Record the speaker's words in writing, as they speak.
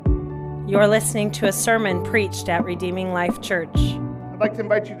You're listening to a sermon preached at Redeeming Life Church. I'd like to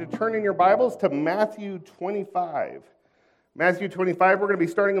invite you to turn in your Bibles to Matthew 25. Matthew 25, we're going to be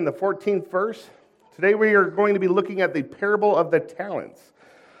starting in the 14th verse. Today we are going to be looking at the parable of the talents.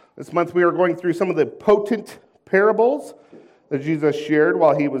 This month we are going through some of the potent parables that Jesus shared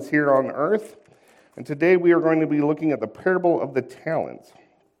while he was here on earth. And today we are going to be looking at the parable of the talents.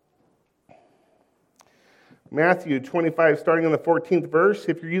 Matthew 25, starting in the 14th verse.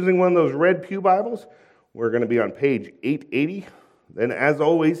 If you're using one of those red pew Bibles, we're going to be on page 880. Then, as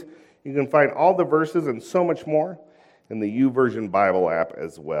always, you can find all the verses and so much more in the YouVersion Bible app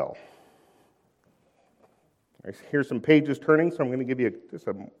as well. Here's some pages turning, so I'm going to give you just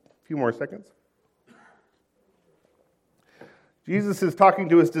a few more seconds. Jesus is talking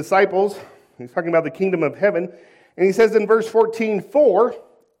to his disciples. He's talking about the kingdom of heaven. And he says in verse 14, "For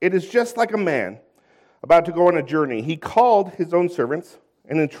it is just like a man about to go on a journey. He called his own servants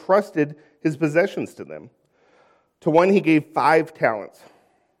and entrusted his possessions to them. To one he gave 5 talents,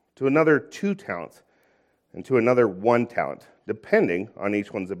 to another 2 talents, and to another 1 talent, depending on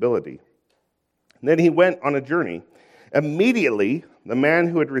each one's ability. And then he went on a journey. Immediately, the man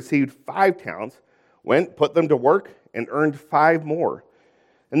who had received 5 talents went, put them to work, and earned 5 more.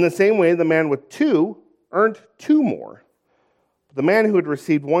 In the same way, the man with 2 earned 2 more. The man who had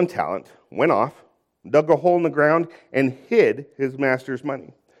received 1 talent went off, dug a hole in the ground, and hid his master's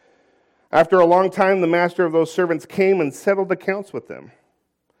money. After a long time, the master of those servants came and settled accounts with them.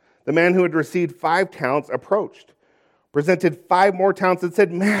 The man who had received 5 talents approached, presented 5 more talents, and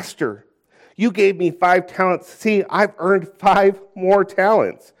said, 'Master, you gave me 5 talents. See, I've earned 5 more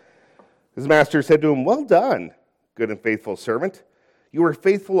talents.' His master said to him, 'Well done, good and faithful servant. You were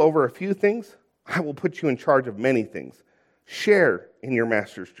faithful over a few things. I will put you in charge of many things. Share in your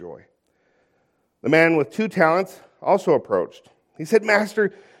master's joy.' The man with 2 talents also approached. He said,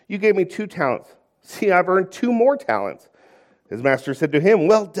 'Master, you gave me 2 talents. See, I've earned 2 more talents.' His master said to him,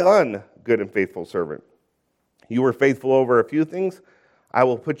 'Well done, good and faithful servant. You were faithful over a few things. I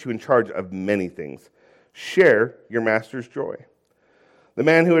will put you in charge of many things. Share your master's joy.' The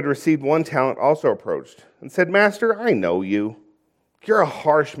man who had received 1 talent also approached and said, 'Master, I know you. You're a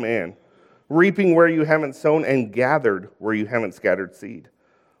harsh man, reaping where you haven't sown and gathered where you haven't scattered seed.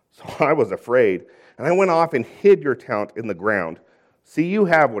 So I was afraid, and I went off and hid your talent in the ground. See, you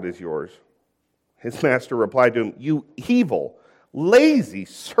have what is yours.' His master replied to him, 'You evil, lazy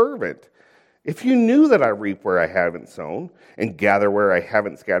servant. If you knew that I reap where I haven't sown and gather where I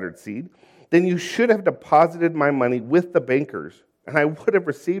haven't scattered seed, then you should have deposited my money with the bankers, and I would have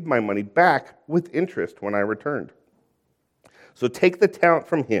received my money back with interest when I returned. So take the talent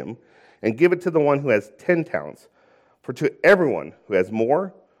from him and give it to the one who has 10 talents. For to everyone who has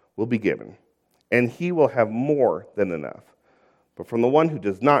more will be given, and he will have more than enough. But from the one who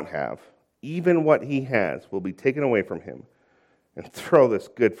does not have, even what he has will be taken away from him. And throw this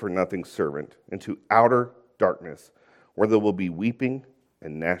good-for-nothing servant into outer darkness, where there will be weeping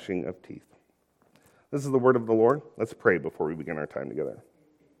and gnashing of teeth.'" This is the word of the Lord. Let's pray before we begin our time together.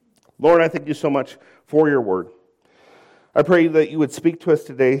 Lord, I thank you so much for your word. I pray that you would speak to us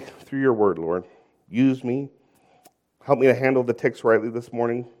today through your word, Lord. Use me. Help me to handle the text rightly this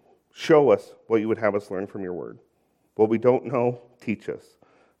morning. Show us what you would have us learn from your word. What we don't know, teach us.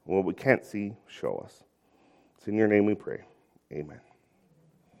 What we can't see, show us. It's in your name we pray. Amen.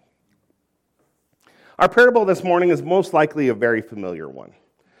 Our parable this morning is most likely a very familiar one.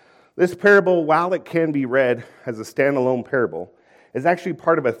 This parable, while it can be read as a standalone parable, is actually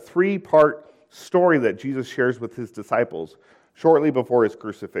part of a 3-part story that Jesus shares with his disciples shortly before his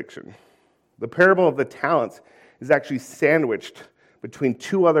crucifixion. The parable of the talents is actually sandwiched between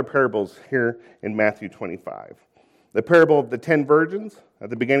 2 other parables here in Matthew 25. The parable of the 10 virgins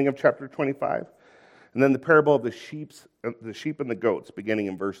at the beginning of chapter 25, and then the parable of the sheep and the goats beginning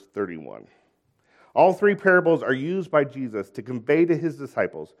in verse 31. All 3 parables are used by Jesus to convey to his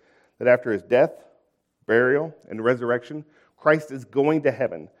disciples that after his death, burial, and resurrection, Christ is going to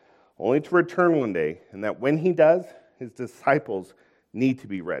heaven, only to return one day, and that when he does, his disciples need to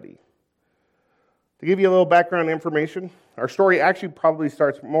be ready. To give you a little background information, our story actually probably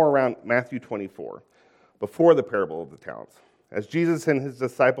starts more around Matthew 24, before the parable of the talents, as Jesus and his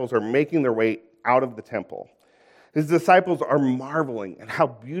disciples are making their way out of the temple. His disciples are marveling at how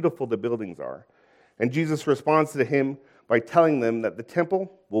beautiful the buildings are, and Jesus responds to him by telling them that the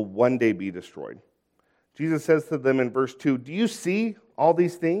temple will one day be destroyed. Jesus says to them in verse 2, "Do you see all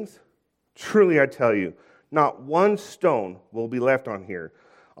these things? Truly I tell you, not one stone will be left on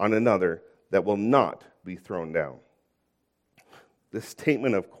another that will not be thrown down." This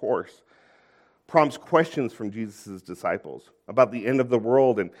statement, of course, prompts questions from Jesus' disciples about the end of the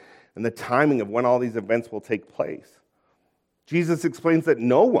world and and the timing of when all these events will take place. Jesus explains that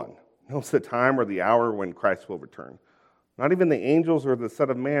no one knows the time or the hour when Christ will return. Not even the angels or the Son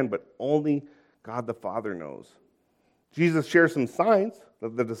of Man, but only God the Father knows. Jesus shares some signs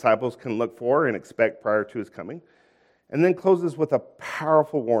that the disciples can look for and expect prior to his coming, and then closes with a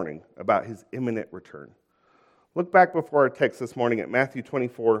powerful warning about his imminent return. Look back before our text this morning at Matthew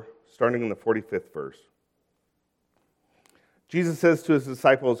 24, starting in the 45th verse. Jesus says to his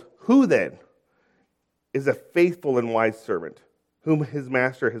disciples, "Who then is a faithful and wise servant, whom his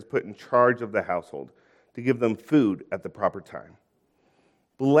master has put in charge of the household, to give them food at the proper time?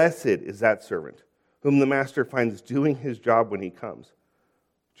 Blessed is that servant, whom the master finds doing his job when he comes.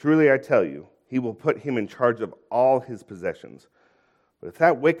 Truly I tell you, he will put him in charge of all his possessions. But if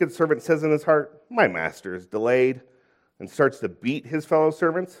that wicked servant says in his heart, 'My master is delayed,' and starts to beat his fellow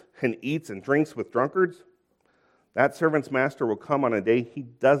servants, and eats and drinks with drunkards, that servant's master will come on a day he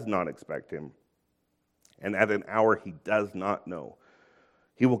does not expect him, and at an hour he does not know.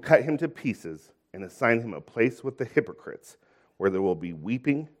 He will cut him to pieces and assign him a place with the hypocrites, where there will be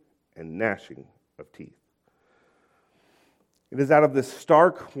weeping and gnashing of teeth." It is out of this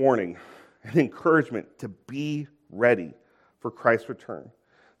stark warning and encouragement to be ready for Christ's return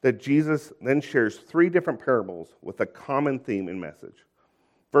that Jesus then shares 3 different parables with a common theme and message.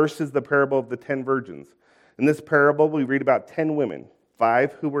 First is the parable of the 10 virgins. In this parable, we read about 10 women,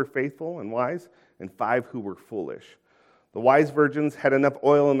 5 who were faithful and wise, and 5 who were foolish. The wise virgins had enough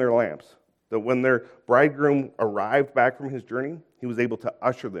oil in their lamps that when their bridegroom arrived back from his journey, he was able to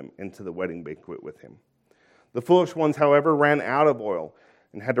usher them into the wedding banquet with him. The foolish ones, however, ran out of oil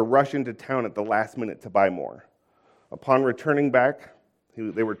and had to rush into town at the last minute to buy more. Upon returning back,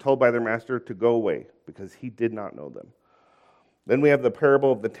 they were told by their master to go away because he did not know them. Then we have the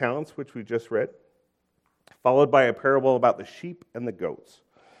parable of the talents, which we just read, followed by a parable about the sheep and the goats.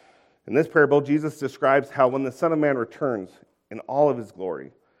 In this parable, Jesus describes how when the Son of Man returns in all of his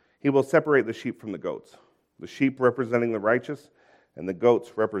glory, he will separate the sheep from the goats, the sheep representing the righteous and the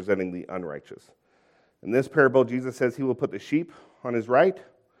goats representing the unrighteous. In this parable, Jesus says he will put the sheep on his right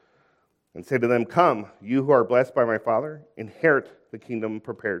and say to them, "Come, you who are blessed by my Father, inherit the kingdom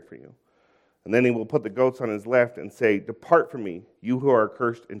prepared for you." And then he will put the goats on his left and say, "Depart from me, you who are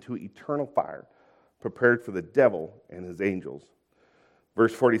cursed, into eternal fire, prepared for the devil and his angels."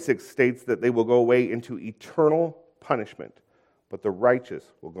 Verse 46 states that they will go away into eternal punishment, but the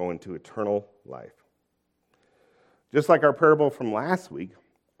righteous will go into eternal life. Just like our parable from last week,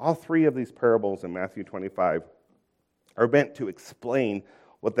 all 3 of these parables in Matthew 25 are meant to explain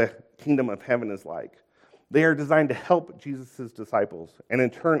what the kingdom of heaven is like. They are designed to help Jesus' disciples and in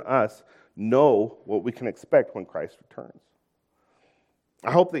turn us know what we can expect when Christ returns.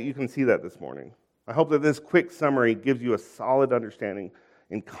 I hope that you can see that this morning. I hope that this quick summary gives you a solid understanding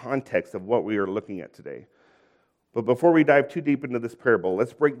and context of what we are looking at today. But before we dive too deep into this parable,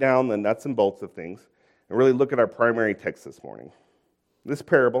 let's break down the nuts and bolts of things and really look at our primary text this morning. This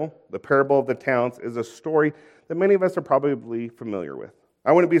parable, the parable of the talents, is a story that many of us are probably familiar with.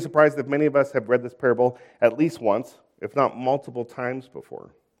 I wouldn't be surprised if many of us have read this parable at least once, if not multiple times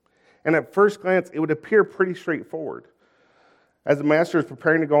before. And at first glance, it would appear pretty straightforward. As the master is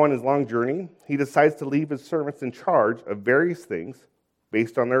preparing to go on his long journey, he decides to leave his servants in charge of various things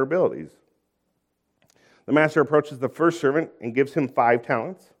based on their abilities. The master approaches the first servant and gives him 5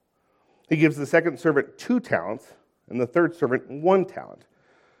 talents. He gives the second servant 2 talents, and the third servant 1 talent,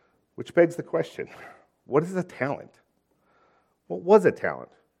 which begs the question, what is a talent? What was a talent?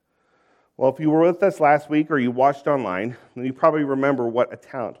 Well, if you were with us last week or you watched online, then you probably remember what a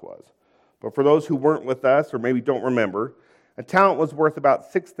talent was. But for those who weren't with us or maybe don't remember, a talent was worth about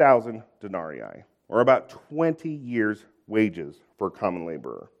 6,000 denarii, or about 20 years' wages for a common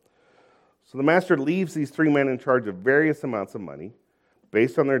laborer. So the master leaves these 3 men in charge of various amounts of money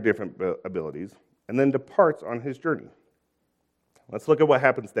based on their different abilities, and then departs on his journey. Let's look at what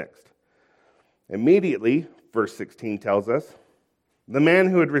happens next. Immediately, verse 16 tells us, the man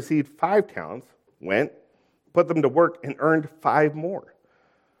who had received 5 talents went, put them to work, and earned 5 more.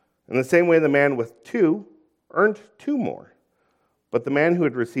 In the same way, the man with 2 earned 2 more. But the man who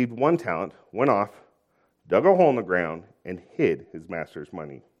had received 1 talent went off, dug a hole in the ground, and hid his master's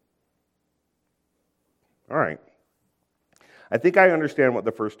money. All right. I think I understand what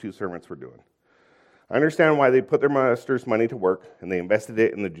the first 2 servants were doing. I understand why they put their master's money to work and they invested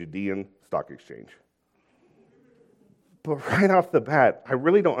it in the Judean stock exchange. But right off the bat, I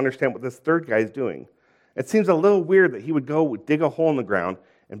really don't understand what this third guy is doing. It seems a little weird that he would go dig a hole in the ground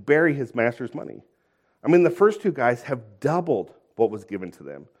and bury his master's money. I mean, the first 2 guys have doubled what was given to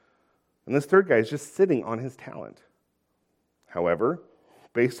them. And this third guy is just sitting on his talent. However,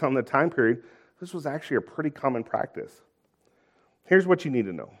 Based on the time period, this was actually a pretty common practice. Here's what you need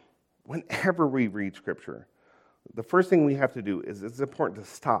to know. Whenever we read Scripture, the first thing we have to do is it's important to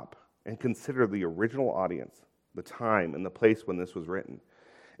stop and consider the original audience, the time and the place when this was written.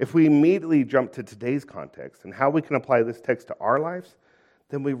 If we immediately jump to today's context and how we can apply this text to our lives,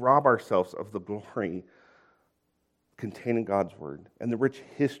 then we rob ourselves of the glory contained in God's Word and the rich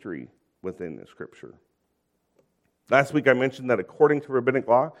history within the Scripture. Last week I mentioned that according to rabbinic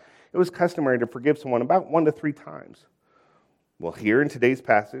law, it was customary to forgive someone about 1 to 3 times. Well, here in today's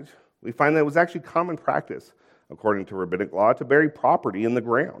passage, we find that it was actually common practice, according to rabbinic law, to bury property in the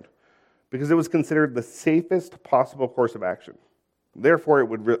ground because it was considered the safest possible course of action. Therefore, it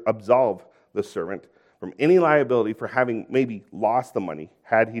would absolve the servant from any liability for having maybe lost the money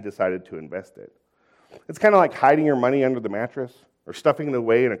had he decided to invest it. It's kind of like hiding your money under the mattress or stuffing it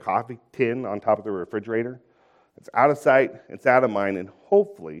away in a coffee tin on top of the refrigerator. It's out of sight, it's out of mind, and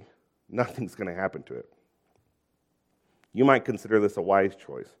hopefully nothing's going to happen to it. You might consider this a wise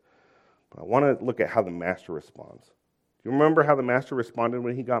choice, but I want to look at how the master responds. Do you remember how the master responded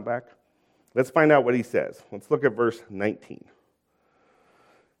when he got back? Let's find out what he says. Let's look at verse 19.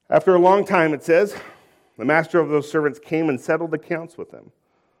 After a long time, it says, the master of those servants came and settled accounts with them.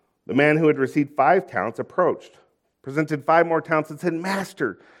 The man who had received 5 talents approached, presented 5 more talents, and said,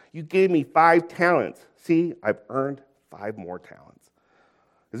 Master, you gave me 5 talents. See, I've earned 5 more talents.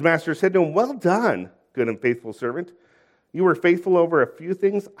 His master said to him, Well done, good and faithful servant. You were faithful over a few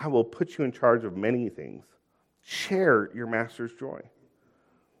things. I will put you in charge of many things. Share your master's joy.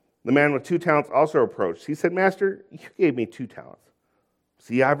 The man with 2 talents also approached. He said, Master, you gave me 2 talents.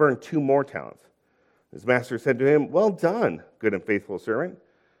 See, I've earned 2 more talents. His master said to him, Well done, good and faithful servant.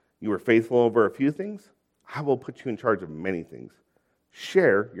 You were faithful over a few things. I will put you in charge of many things.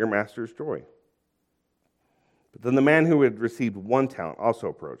 Share your master's joy. But then the man who had received 1 talent also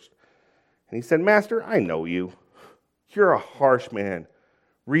approached. And he said, Master, I know you. You're a harsh man,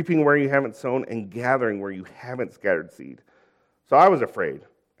 reaping where you haven't sown and gathering where you haven't scattered seed. So I was afraid,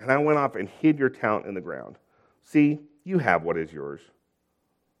 and I went off and hid your talent in the ground. See, you have what is yours.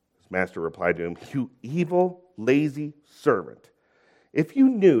 His master replied to him, You evil, lazy servant. If you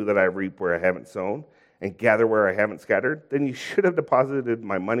knew that I reap where I haven't sown and gather where I haven't scattered, then you should have deposited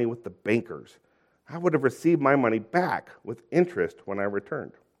my money with the bankers. I would have received my money back with interest when I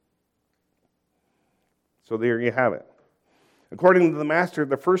returned. So there you have it. According to the master,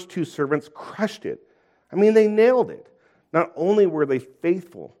 the first 2 servants crushed it. I mean, they nailed it. Not only were they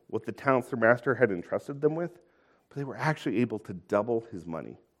faithful with the talents their master had entrusted them with, but they were actually able to double his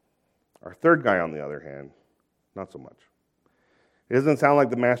money. Our third guy, on the other hand, not so much. It doesn't sound like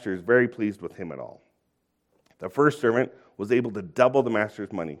the master is very pleased with him at all. The first servant was able to double the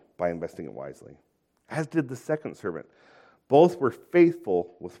master's money by investing it wisely, as did the second servant. Both were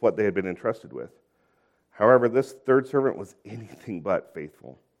faithful with what they had been entrusted with. However, this third servant was anything but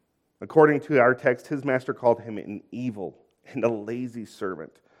faithful. According to our text, his master called him an evil and a lazy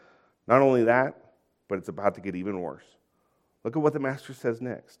servant. Not only that, but it's about to get even worse. Look at what the master says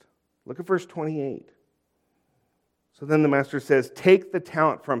next. Look at verse 28. So then the master says, Take the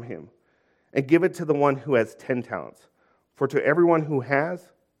talent from him and give it to the one who has 10 talents. For to everyone who has,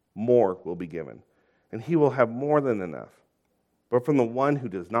 more will be given, and he will have more than enough. But from the one who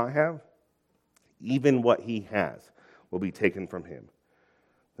does not have, even what he has will be taken from him.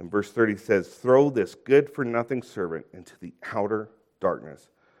 Then verse 30 says, Throw this good-for-nothing servant into the outer darkness,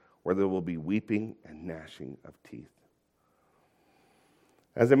 where there will be weeping and gnashing of teeth.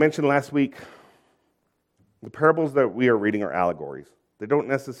 As I mentioned last week, the parables that we are reading are allegories. They don't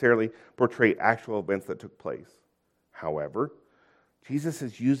necessarily portray actual events that took place. However, Jesus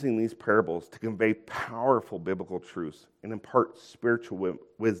is using these parables to convey powerful biblical truths and impart spiritual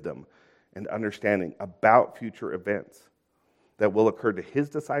wisdom and understanding about future events that will occur to his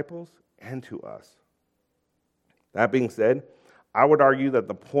disciples and to us. That being said, I would argue that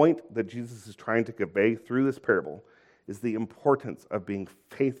the point that Jesus is trying to convey through this parable is the importance of being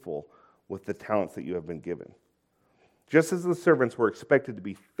faithful with the talents that you have been given. Just as the servants were expected to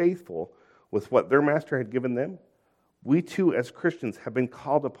be faithful with what their master had given them, we too as Christians have been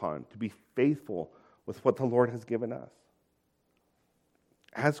called upon to be faithful with what the Lord has given us.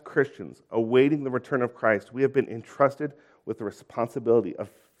 As Christians, awaiting the return of Christ, we have been entrusted with the responsibility of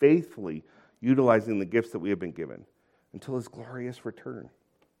faithfully utilizing the gifts that we have been given until his glorious return.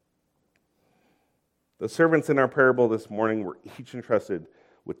 The servants in our parable this morning were each entrusted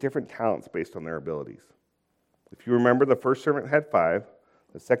with different talents based on their abilities. If you remember, the first servant had 5,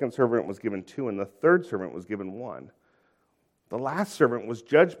 the second servant was given 2, and the third servant was given 1. The last servant was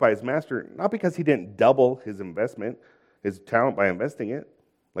judged by his master, not because he didn't double his investment, his talent by investing it,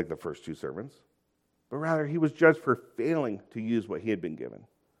 like the first two servants, but rather he was judged for failing to use what he had been given.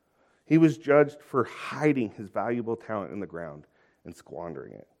 He was judged for hiding his valuable talent in the ground and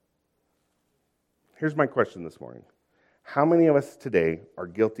squandering it. Here's my question this morning. How many of us today are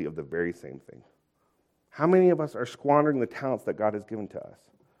guilty of the very same thing? How many of us are squandering the talents that God has given to us?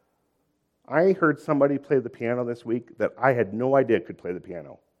 I heard somebody play the piano this week that I had no idea could play the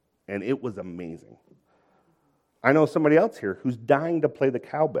piano, and it was amazing. I know somebody else here who's dying to play the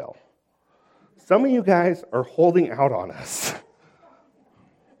cowbell. Some of you guys are holding out on us.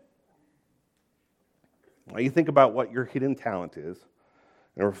 While you think about what your hidden talent is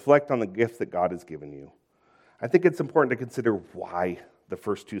and reflect on the gift that God has given you, I think it's important to consider why the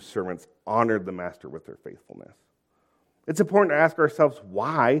first two servants honored the master with their faithfulness. It's important to ask ourselves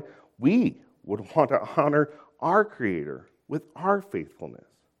why we would want to honor our Creator with our faithfulness.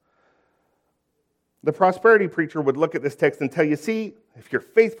 The prosperity preacher would look at this text and tell you, see, if you're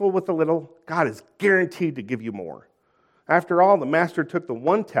faithful with a little, God is guaranteed to give you more. After all, the master took the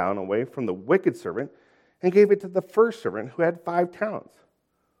 1 talent away from the wicked servant and gave it to the first servant who had 5 talents.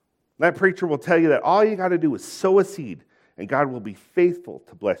 That preacher will tell you that all you got to do is sow a seed, and God will be faithful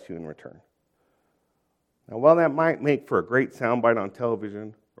to bless you in return. Now, while that might make for a great soundbite on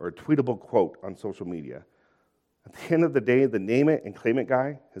television or a tweetable quote on social media, at the end of the day, the name it and claim it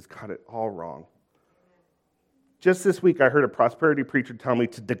guy has got it all wrong. Just this week, I heard a prosperity preacher tell me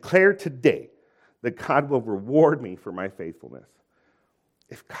to declare today that God will reward me for my faithfulness.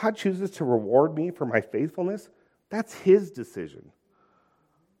 If God chooses to reward me for my faithfulness, that's his decision.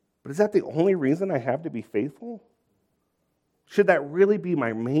 But is that the only reason I have to be faithful? Should that really be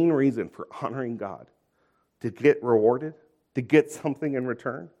my main reason for honoring God? To get rewarded? To get something in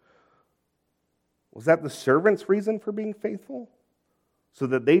return? Was that the servant's reason for being faithful? So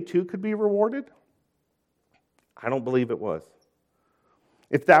that they too could be rewarded? I don't believe it was.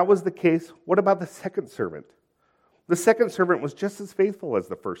 If that was the case, what about the second servant? The second servant was just as faithful as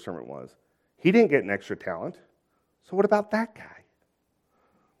the first servant was. He didn't get an extra talent. So what about that guy?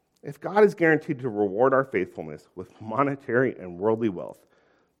 If God is guaranteed to reward our faithfulness with monetary and worldly wealth,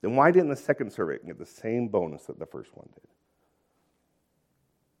 then why didn't the second servant get the same bonus that the first one did?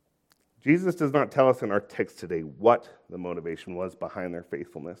 Jesus does not tell us in our text today what the motivation was behind their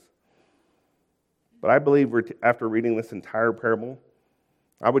faithfulness. But I believe after reading this entire parable,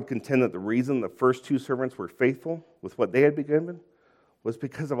 I would contend that the reason the first two servants were faithful with what they had been given was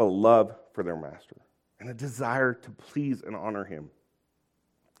because of a love for their master and a desire to please and honor him.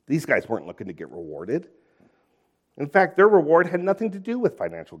 These guys weren't looking to get rewarded. In fact, their reward had nothing to do with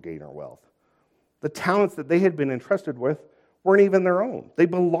financial gain or wealth. The talents that they had been entrusted with weren't even their own. They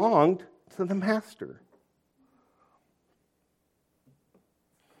belonged to the master.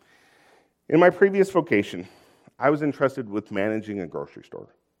 In my previous vocation, I was entrusted with managing a grocery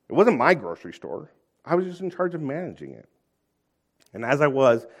store. It wasn't my grocery store. I was just in charge of managing it. And as I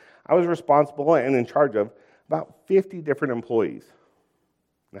was responsible and in charge of about 50 different employees.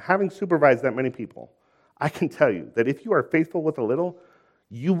 Now, having supervised that many people, I can tell you that if you are faithful with a little,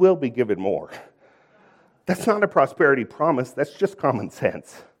 you will be given more. That's not a prosperity promise, that's just common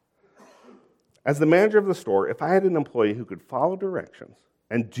sense. As the manager of the store, if I had an employee who could follow directions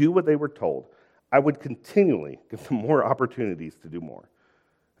and do what they were told, I would continually give them more opportunities to do more.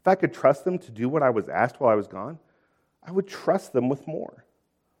 If I could trust them to do what I was asked while I was gone, I would trust them with more.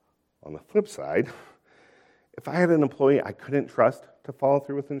 On the flip side, if I had an employee I couldn't trust to follow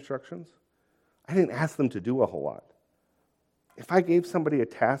through with instructions, I didn't ask them to do a whole lot. If I gave somebody a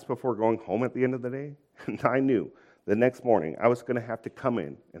task before going home at the end of the day, and I knew the next morning I was going to have to come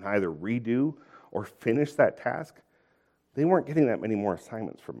in and either redo or finish that task, they weren't getting that many more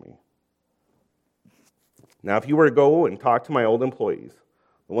assignments from me. Now, if you were to go and talk to my old employees,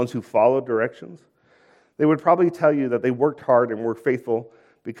 the ones who followed directions, they would probably tell you that they worked hard and were faithful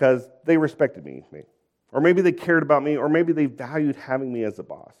because they respected me. Or maybe they cared about me, or maybe they valued having me as a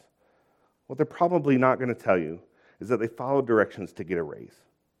boss. What they're probably not going to tell you is that they followed directions to get a raise,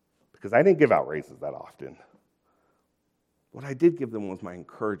 because I didn't give out raises that often. What I did give them was my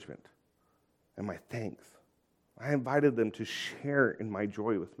encouragement and my thanks. I invited them to share in my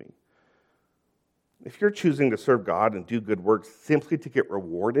joy with me. If you're choosing to serve God and do good works simply to get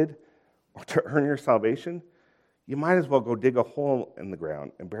rewarded or to earn your salvation, you might as well go dig a hole in the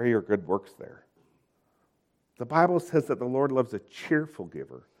ground and bury your good works there. The Bible says that the Lord loves a cheerful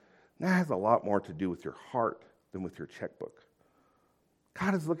giver. And that has a lot more to do with your heart than with your checkbook.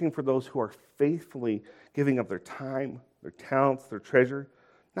 God is looking for those who are faithfully giving up their time, their talents, their treasure,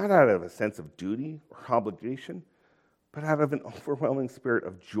 not out of a sense of duty or obligation, but out of an overwhelming spirit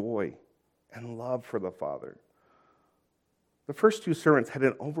of joy and love for the Father. The first two servants had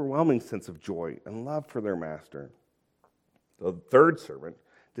an overwhelming sense of joy and love for their master. The third servant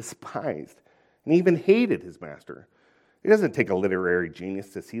despised and even hated his master. It doesn't take a literary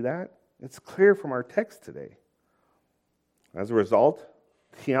genius to see that. It's clear from our text today. As a result,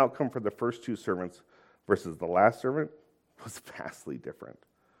 the outcome for the first two servants versus the last servant was vastly different.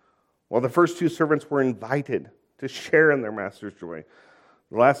 While the first two servants were invited to share in their master's joy,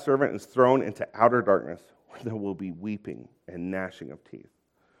 the last servant is thrown into outer darkness where there will be weeping and gnashing of teeth.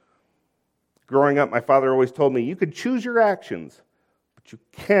 Growing up, my father always told me, you could choose your actions, but you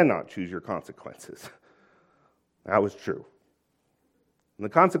cannot choose your consequences. That was true. And the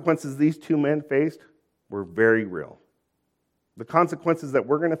consequences these two men faced were very real. The consequences that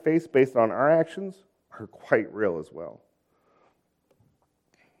we're going to face based on our actions are quite real as well.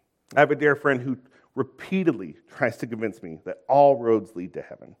 I have a dear friend who repeatedly tries to convince me that all roads lead to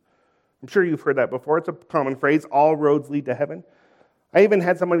heaven. I'm sure you've heard that before. It's a common phrase, all roads lead to heaven. I even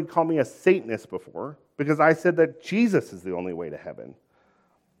had somebody call me a Satanist before because I said that Jesus is the only way to heaven.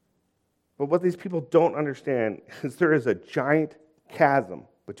 But what these people don't understand is there is a giant chasm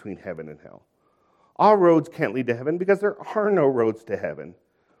between heaven and hell. All roads can't lead to heaven because there are no roads to heaven.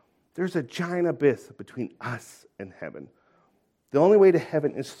 There's a giant abyss between us and heaven. The only way to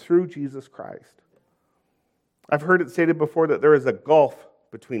heaven is through Jesus Christ. I've heard it stated before that there is a gulf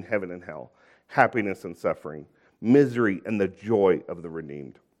between heaven and hell, happiness and suffering, misery and the joy of the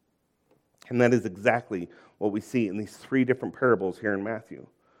redeemed. And that is exactly what we see in these three different parables here in Matthew.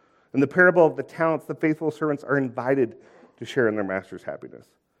 In the parable of the talents, the faithful servants are invited to share in their master's happiness,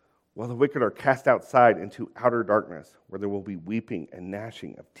 while the wicked are cast outside into outer darkness, where there will be weeping and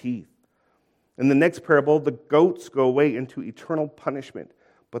gnashing of teeth. In the next parable, the goats go away into eternal punishment,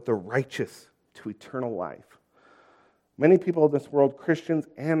 but the righteous to eternal life. Many people in this world, Christians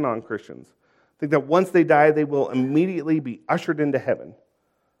and non-Christians, think that once they die, they will immediately be ushered into heaven.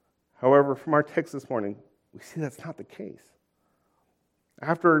 However, from our text this morning, we see that's not the case.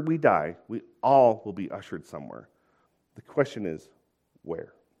 After we die, we all will be ushered somewhere. The question is,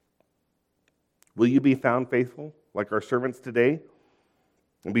 where? Will you be found faithful, like our servants today,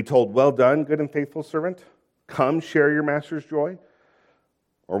 and be told, well done, good and faithful servant? Come, share your master's joy?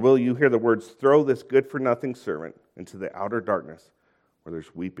 Or will you hear the words, throw this good-for-nothing servant into the outer darkness where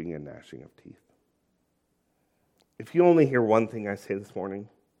there's weeping and gnashing of teeth? If you only hear one thing I say this morning,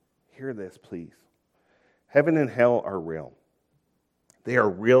 hear this, please. Heaven and hell are real. They are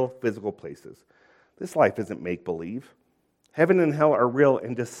real physical places. This life isn't make-believe. Heaven and hell are real,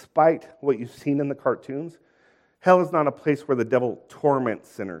 and despite what you've seen in the cartoons, hell is not a place where the devil torments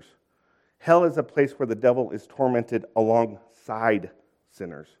sinners. Hell is a place where the devil is tormented alongside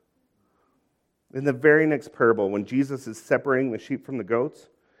sinners. In the very next parable, when Jesus is separating the sheep from the goats,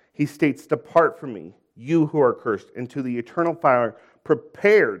 he states, depart from me, you who are cursed, into the eternal fire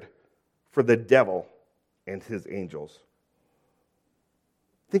prepared for the devil and his angels.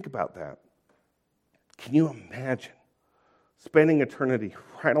 Think about that. Can you imagine spending eternity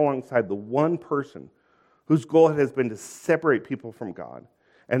right alongside the one person whose goal has been to separate people from God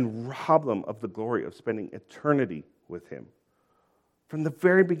and rob them of the glory of spending eternity with him? From the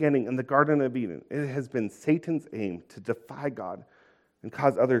very beginning in the Garden of Eden, it has been Satan's aim to defy God and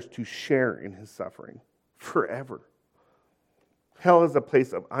cause others to share in his suffering forever. Hell is a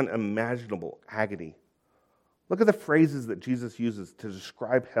place of unimaginable agony. Look at the phrases that Jesus uses to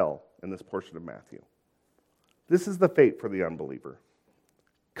describe hell in this portion of Matthew. This is the fate for the unbeliever.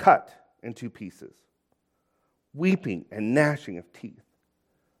 Cut into pieces, weeping and gnashing of teeth,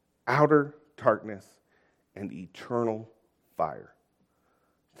 outer darkness, and eternal fire.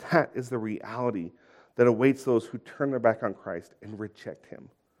 That is the reality that awaits those who turn their back on Christ and reject him.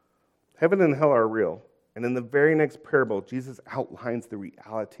 Heaven and hell are real, and in the very next parable, Jesus outlines the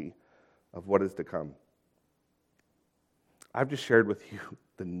reality of what is to come. I've just shared with you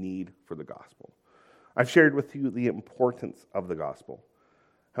the need for the gospel. I've shared with you the importance of the gospel.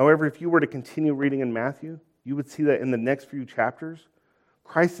 However, if you were to continue reading in Matthew, you would see that in the next few chapters,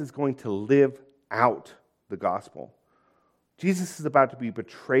 Christ is going to live out the gospel. Jesus is about to be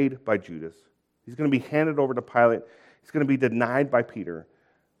betrayed by Judas. He's going to be handed over to Pilate. He's going to be denied by Peter.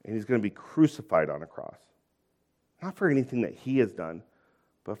 And he's going to be crucified on a cross. Not for anything that he has done,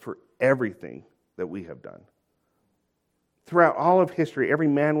 but for everything that we have done. Throughout all of history, every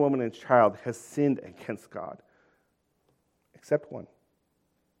man, woman, and child has sinned against God, except one.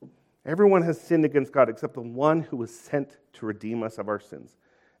 Everyone has sinned against God except the one who was sent to redeem us of our sins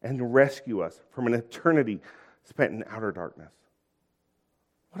and rescue us from an eternity spent in outer darkness.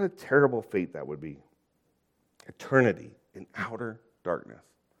 What a terrible fate that would be. Eternity in outer darkness.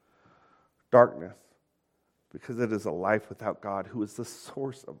 Darkness because it is a life without God, who is the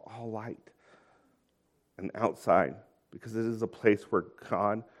source of all light. And outside, because it is a place where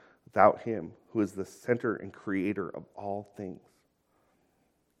God, without him, who is the center and creator of all things.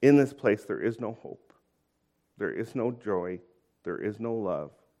 In this place, there is no hope. There is no joy. There is no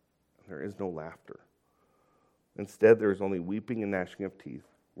love. And there is no laughter. Instead, there is only weeping and gnashing of teeth,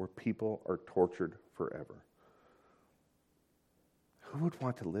 where people are tortured forever. Who would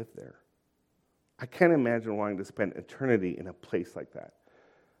want to live there? I can't imagine wanting to spend eternity in a place like that.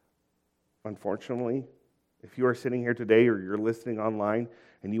 Unfortunately, if you are sitting here today or you're listening online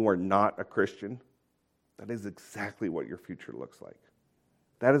and you are not a Christian, that is exactly what your future looks like.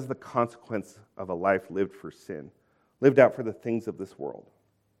 That is the consequence of a life lived for sin, lived out for the things of this world.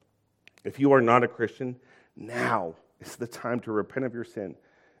 If you are not a Christian, now is the time to repent of your sin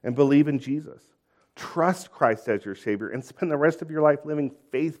and believe in Jesus. Trust Christ as your Savior and spend the rest of your life living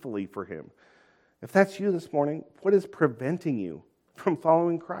faithfully for him. If that's you this morning, what is preventing you from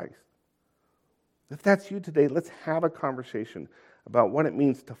following Christ? If that's you today, let's have a conversation about what it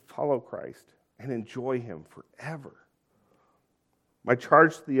means to follow Christ and enjoy him forever. My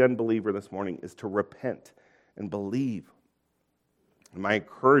charge to the unbeliever this morning is to repent and believe. And my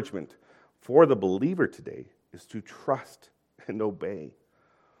encouragement for the believer today is to trust and obey.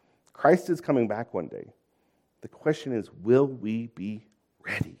 Christ is coming back one day. The question is, will we be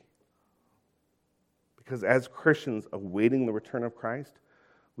ready? Because as Christians awaiting the return of Christ,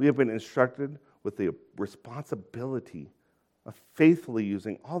 we have been instructed with the responsibility of faithfully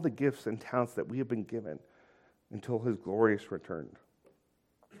using all the gifts and talents that we have been given until his glorious return.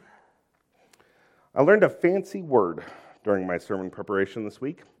 I learned a fancy word during my sermon preparation this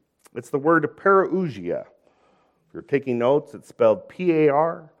week. It's the word parousia. If you're taking notes, it's spelled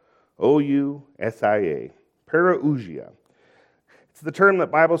Parousia. Parousia. It's the term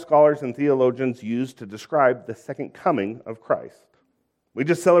that Bible scholars and theologians use to describe the second coming of Christ. We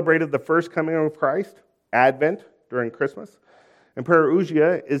just celebrated the first coming of Christ, Advent, during Christmas, and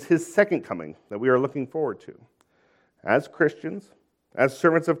parousia is his second coming that we are looking forward to. As Christians, as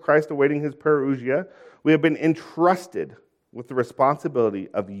servants of Christ awaiting his parousia, we have been entrusted with the responsibility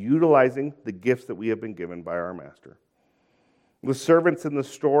of utilizing the gifts that we have been given by our Master. The servants in the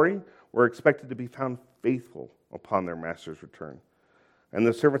story were expected to be found faithful upon their Master's return. And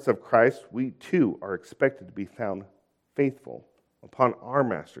the servants of Christ, we too are expected to be found faithful upon our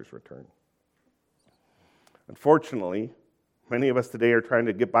Master's return. Unfortunately, many of us today are trying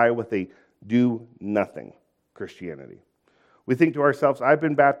to get by with a do-nothing Christianity. We think to ourselves, I've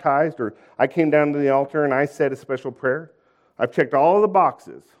been baptized, or I came down to the altar and I said a special prayer. I've checked all of the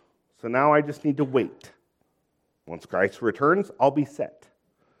boxes, so now I just need to wait. Once Christ returns, I'll be set.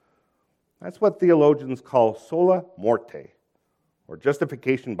 That's what theologians call sola morte, or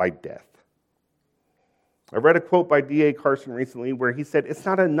justification by death. I read a quote by D.A. Carson recently where he said, it's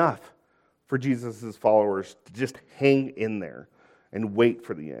not enough for Jesus' followers to just hang in there and wait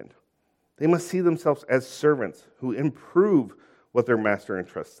for the end. They must see themselves as servants who improve what their master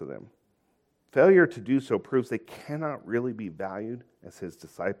entrusts to them. Failure to do so proves they cannot really be valued as his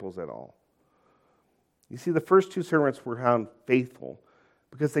disciples at all. You see, the first two servants were found faithful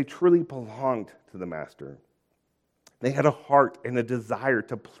because they truly belonged to the master. They had a heart and a desire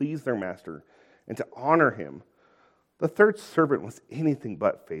to please their master and to honor him. The third servant was anything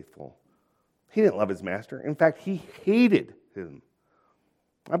but faithful. He didn't love his master. In fact, he hated him.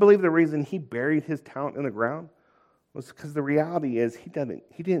 I believe the reason he buried his talent in the ground was because the reality is he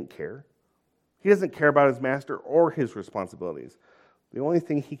didn't care. He doesn't care about his master or his responsibilities. The only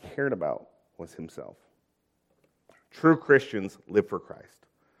thing he cared about was himself. True Christians live for Christ.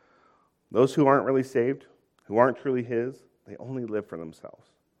 Those who aren't really saved, who aren't truly his, they only live for themselves.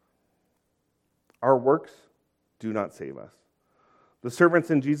 Our works do not save us. The servants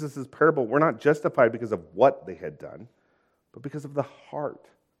in Jesus' parable were not justified because of what they had done, but because of the heart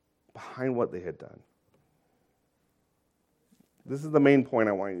behind what they had done. This is the main point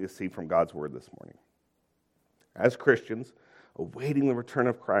I want you to see from God's word this morning. As Christians, awaiting the return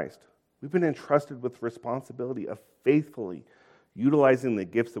of Christ, we've been entrusted with the responsibility of faithfully utilizing the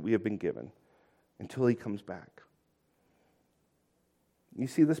gifts that we have been given until he comes back. You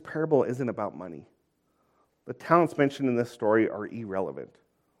see, this parable isn't about money. The talents mentioned in this story are irrelevant.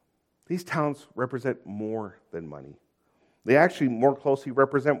 These talents represent more than money. They actually more closely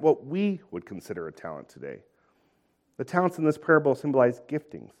represent what we would consider a talent today. The talents in this parable symbolize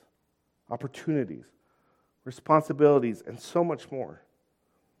giftings, opportunities, responsibilities, and so much more.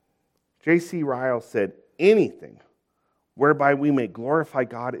 J.C. Ryle said, anything whereby we may glorify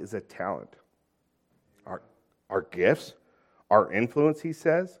God is a talent. Our gifts, our influence, he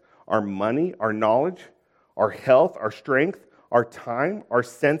says, our money, our knowledge, our health, our strength, our time, our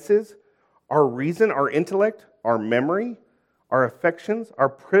senses, our reason, our intellect, our memory, our affections, our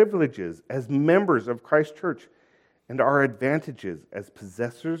privileges as members of Christ's church, and our advantages as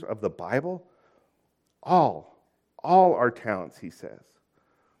possessors of the Bible, all our talents, he says.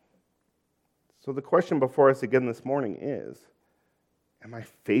 So the question before us again this morning is, am I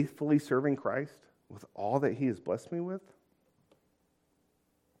faithfully serving Christ with all that he has blessed me with?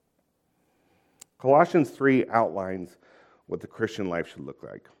 Colossians 3 outlines what the Christian life should look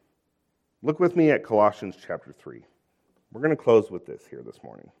like. Look with me at Colossians chapter 3. We're going to close with this here this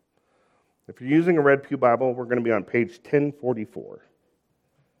morning. If you're using a Red Pew Bible, we're going to be on page 1044.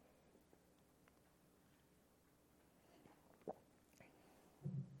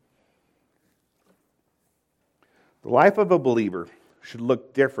 The life of a believer should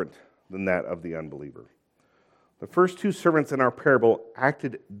look different than that of the unbeliever. The first two servants in our parable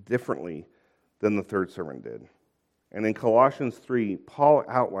acted differently than the third servant did. And in Colossians 3, Paul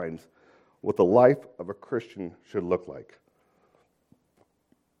outlines what the life of a Christian should look like.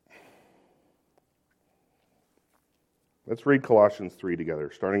 Let's read Colossians 3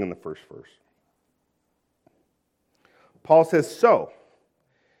 together, starting in the first verse. Paul says, "So,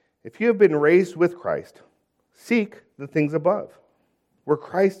 if you have been raised with Christ, seek the things above, where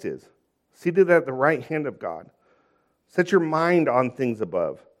Christ is, seated at the right hand of God. Set your mind on things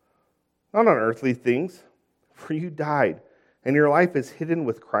above, not on earthly things, for you died, and your life is hidden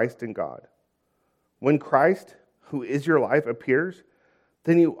with Christ in God. When Christ, who is your life, appears,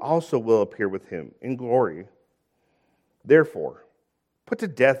 then you also will appear with him in glory. Therefore, put to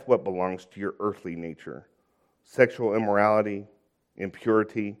death what belongs to your earthly nature: sexual immorality,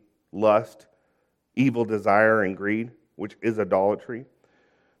 impurity, lust, evil desire, and greed, which is idolatry.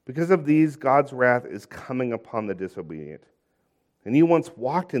 Because of these, God's wrath is coming upon the disobedient. And you once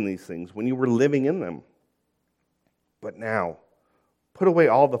walked in these things when you were living in them. But now, put away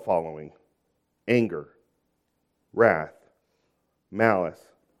all the following: anger, wrath, malice,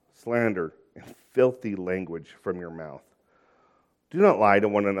 slander, and filthy language from your mouth. Do not lie to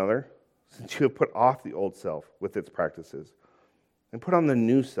one another, since you have put off the old self with its practices, and put on the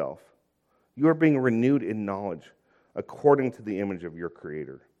new self. You are being renewed in knowledge, according to the image of your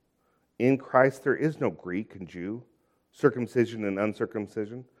Creator. In Christ there is no Greek and Jew, circumcision and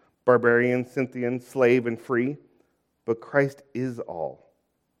uncircumcision, barbarian, Scythian, slave and free, but Christ is all,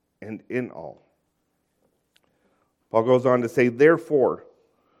 and in all." Paul goes on to say, "Therefore,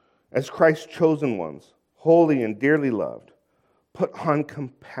 as Christ's chosen ones, holy and dearly loved, put on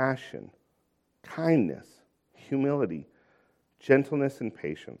compassion, kindness, humility, gentleness, and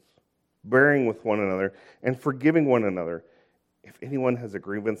patience, bearing with one another and forgiving one another if anyone has a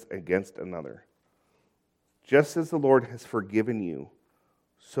grievance against another. Just as the Lord has forgiven you,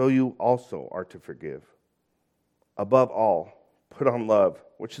 so you also are to forgive. Above all, put on love,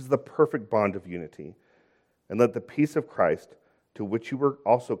 which is the perfect bond of unity, and let the peace of Christ, to which you were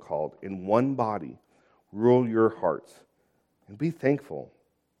also called in one body, rule your hearts, and be thankful.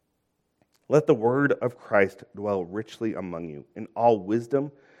 Let the word of Christ dwell richly among you in all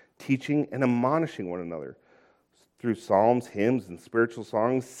wisdom, teaching and admonishing one another through psalms, hymns, and spiritual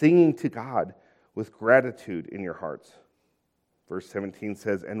songs, singing to God with gratitude in your hearts." Verse 17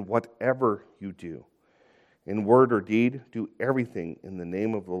 says, "And whatever you do, in word or deed, do everything in the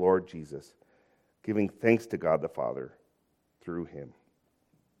name of the Lord Jesus, giving thanks to God the Father through him."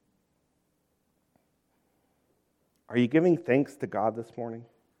 Are you giving thanks to God this morning?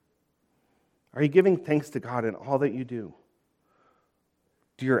 Are you giving thanks to God in all that you do?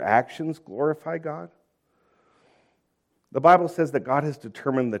 Do your actions glorify God? The Bible says that God has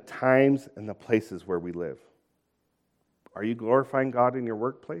determined the times and the places where we live. Are you glorifying God in your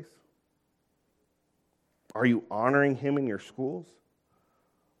workplace? Are you honoring him in your schools?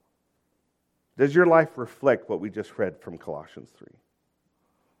 Does your life reflect what we just read from Colossians 3?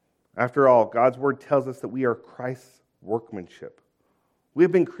 After all, God's word tells us that we are Christ's workmanship. We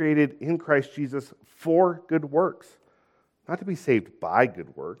have been created in Christ Jesus for good works, not to be saved by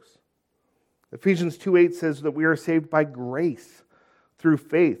good works. Ephesians 2:8 says that we are saved by grace through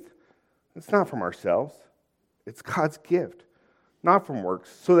faith. It's not from ourselves. It's God's gift, not from works,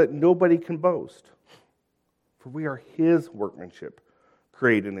 so that nobody can boast. For we are his workmanship,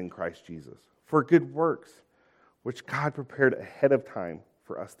 created in Christ Jesus, for good works, which God prepared ahead of time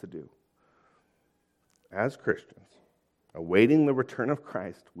for us to do. As Christians, awaiting the return of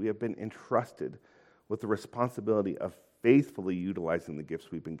Christ, we have been entrusted with the responsibility of faithfully utilizing the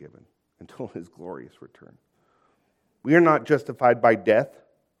gifts we've been given until his glorious return. We are not justified by death,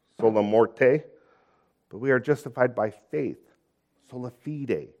 sola morte, but we are justified by faith, sola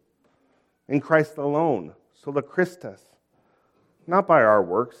fide, in Christ alone, sola Christus, not by our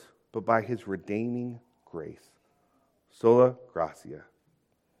works, but by his redeeming grace, sola gratia.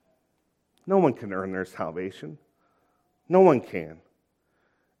 No one can earn their salvation. No one can.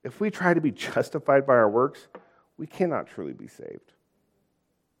 If we try to be justified by our works, we cannot truly be saved.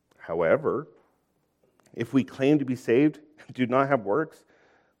 However, if we claim to be saved and do not have works,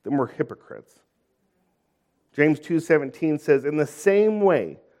 then we're hypocrites. James 2:17 says, in the same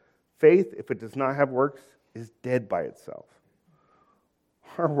way, faith, if it does not have works, is dead by itself.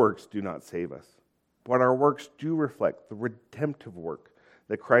 Our works do not save us, but our works do reflect the redemptive work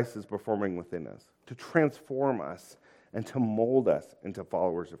that Christ is performing within us to transform us and to mold us into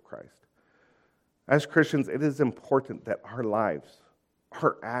followers of Christ. As Christians, it is important that our lives,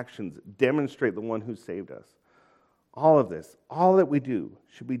 our actions demonstrate the one who saved us. All of this, all that we do,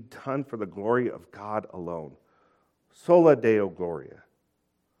 should be done for the glory of God alone. Sola Deo Gloria.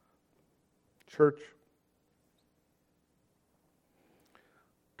 Church,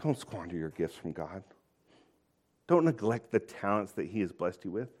 don't squander your gifts from God. Don't neglect the talents that he has blessed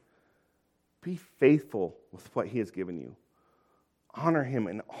you with. Be faithful with what he has given you. Honor him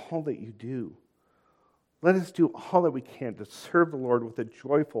in all that you do. Let us do all that we can to serve the Lord with a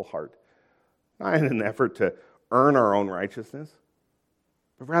joyful heart, not in an effort to earn our own righteousness,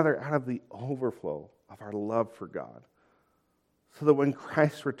 but rather out of the overflow of our love for God, so that when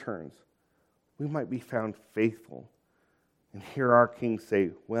Christ returns, we might be found faithful and hear our King say,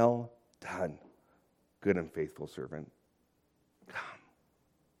 well done, good and faithful servant.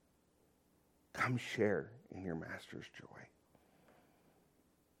 Come share in your master's joy.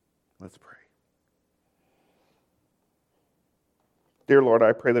 Let's pray. Dear Lord,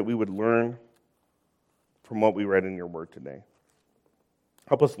 I pray that we would learn from what we read in your word today.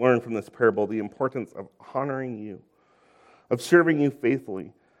 Help us learn from this parable the importance of honoring you, of serving you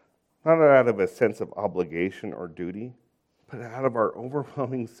faithfully, not out of a sense of obligation or duty, but out of our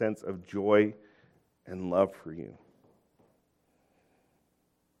overwhelming sense of joy and love for you.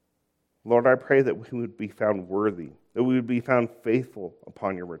 Lord, I pray that we would be found worthy, that we would be found faithful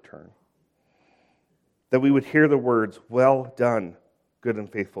upon your return, that we would hear the words, well done, good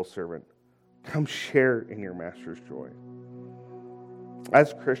and faithful servant. Come share in your master's joy.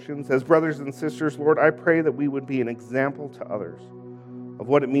 As Christians, as brothers and sisters, Lord, I pray that we would be an example to others of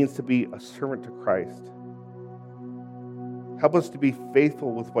what it means to be a servant to Christ. Help us to be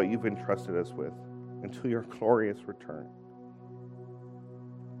faithful with what you've entrusted us with until your glorious return.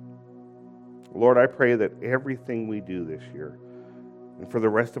 Lord, I pray that everything we do this year and for the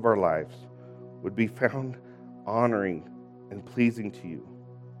rest of our lives would be found honoring and pleasing to you.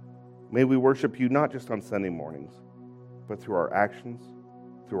 May we worship you not just on Sunday mornings, but through our actions,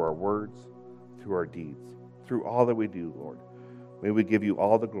 through our words, through our deeds, through all that we do, Lord. May we give you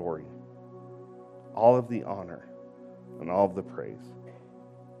all the glory, all of the honor, and all of the praise,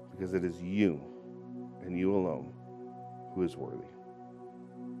 because it is you and you alone who is worthy.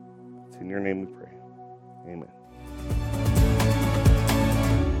 It's in your name we pray. Amen.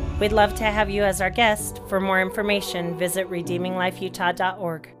 We'd love to have you as our guest. For more information, visit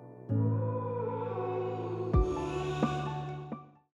redeeminglifeutah.org.